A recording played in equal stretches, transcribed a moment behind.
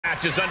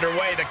Match is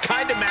underway, the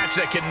kind of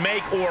match that can make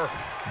or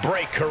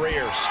break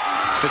careers.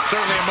 It's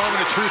certainly a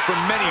moment of truth for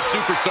many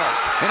superstars.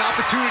 An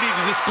opportunity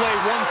to display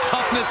one's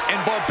toughness and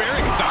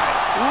barbaric side.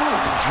 Ooh,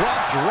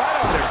 dropped right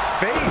on their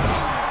face.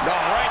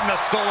 Oh, right in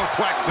the solar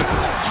plexus.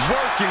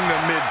 Working the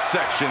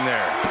midsection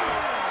there.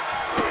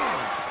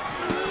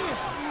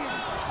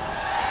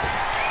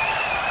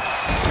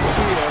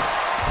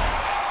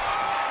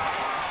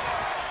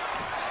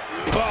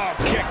 Oh,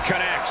 kick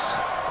connects.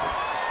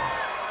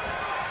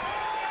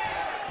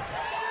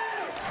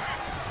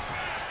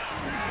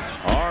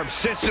 Arm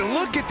system.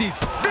 Look at these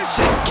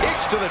vicious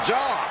kicks to the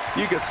jaw.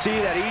 You can see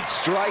that each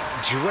strike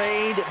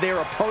drained their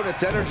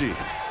opponent's energy.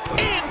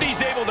 And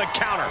he's able to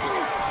counter.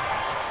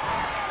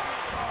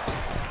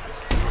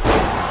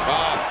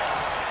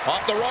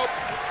 Off the rope.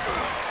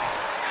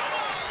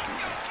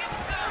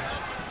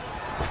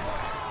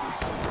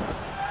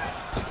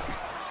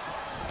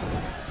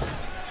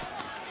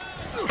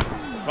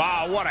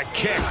 Wow, what a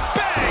kick.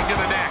 Bang to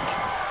the neck.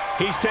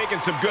 He's taking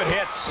some good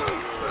hits.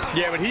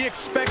 Yeah, but he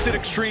expected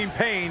extreme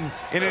pain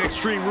in an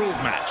Extreme Rules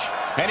match.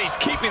 And he's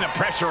keeping the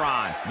pressure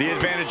on. The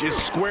advantage is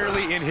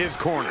squarely in his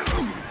corner.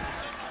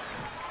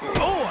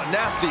 Oh, a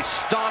nasty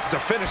stop to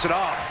finish it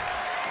off.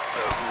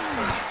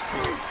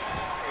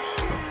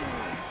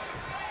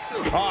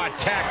 Oh,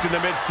 attacked in the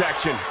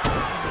midsection.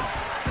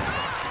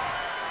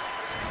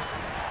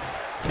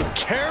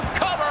 Careful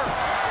cover.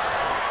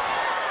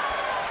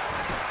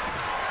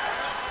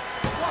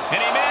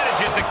 And he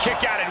manages to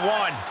kick out at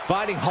one.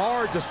 Fighting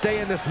hard to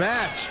stay in this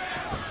match.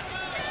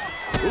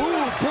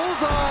 Ooh,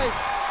 bullseye.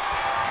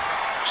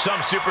 Some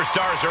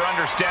superstars are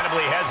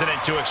understandably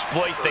hesitant to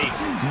exploit the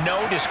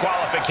no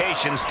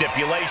disqualification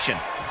stipulation.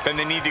 Then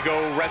they need to go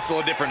wrestle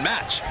a different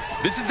match.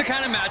 This is the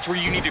kind of match where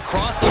you need to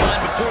cross the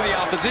line before the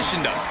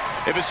opposition does.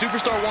 If a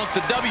superstar wants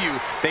the W,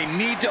 they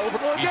need to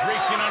He's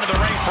reaching under the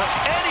ring for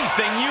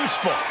anything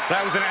useful.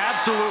 That was an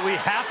absolutely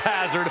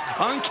haphazard,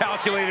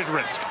 uncalculated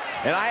risk.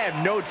 And I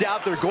have no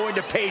doubt they're going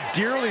to pay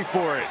dearly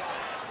for it.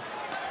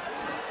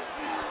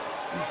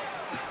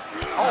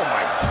 Oh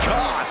my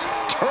gosh,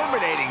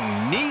 terminating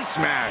knee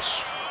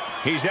smash.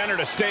 He's entered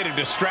a state of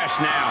distress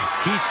now.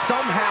 He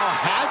somehow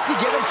has to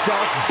get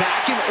himself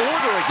back in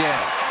order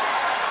again.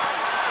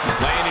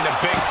 Landing a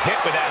big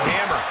hit with that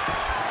hammer.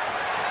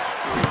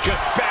 Just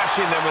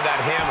bashing them with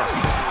that hammer.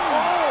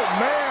 Oh,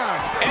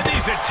 man. And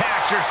these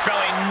attacks are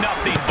spelling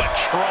nothing but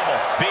trouble.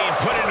 Being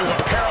put into a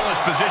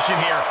perilous position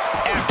here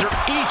after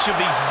each of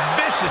these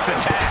vicious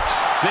attacks.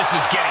 This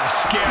is getting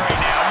scary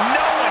now.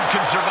 No one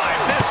can survive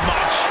this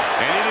much.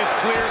 And it is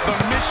clear the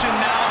mission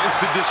now is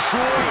to destroy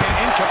and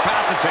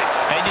incapacitate.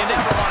 And you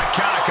never want to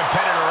count a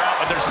competitor out,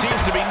 but there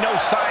seems to be no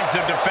signs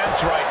of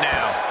defense right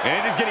now. And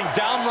it is getting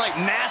downright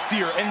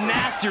nastier and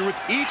nastier with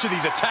each of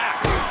these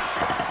attacks.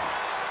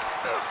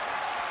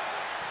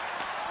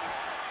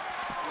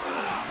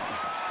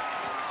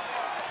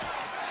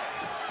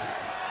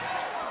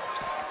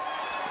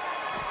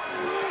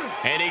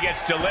 And he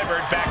gets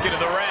delivered back into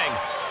the ring.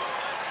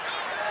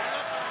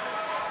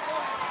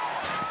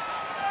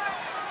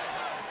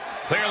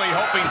 Clearly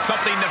hoping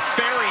something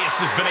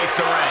nefarious is beneath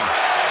the ring.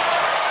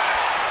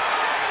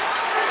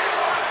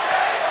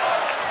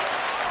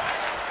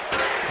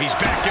 He's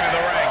back into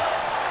the ring.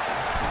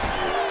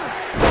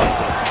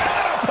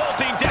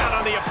 Catapulting down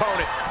on the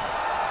opponent.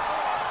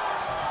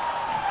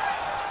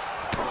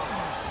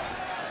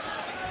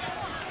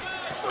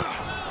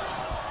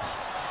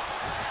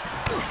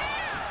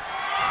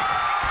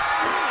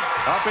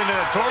 Up into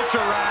the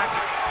torture rack.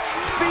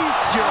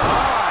 Feast your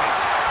eyes.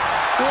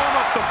 Warm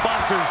up the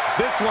buses.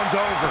 This one's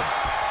over.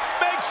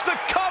 Makes the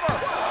cover.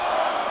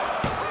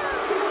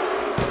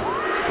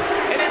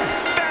 An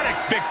emphatic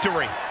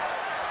victory.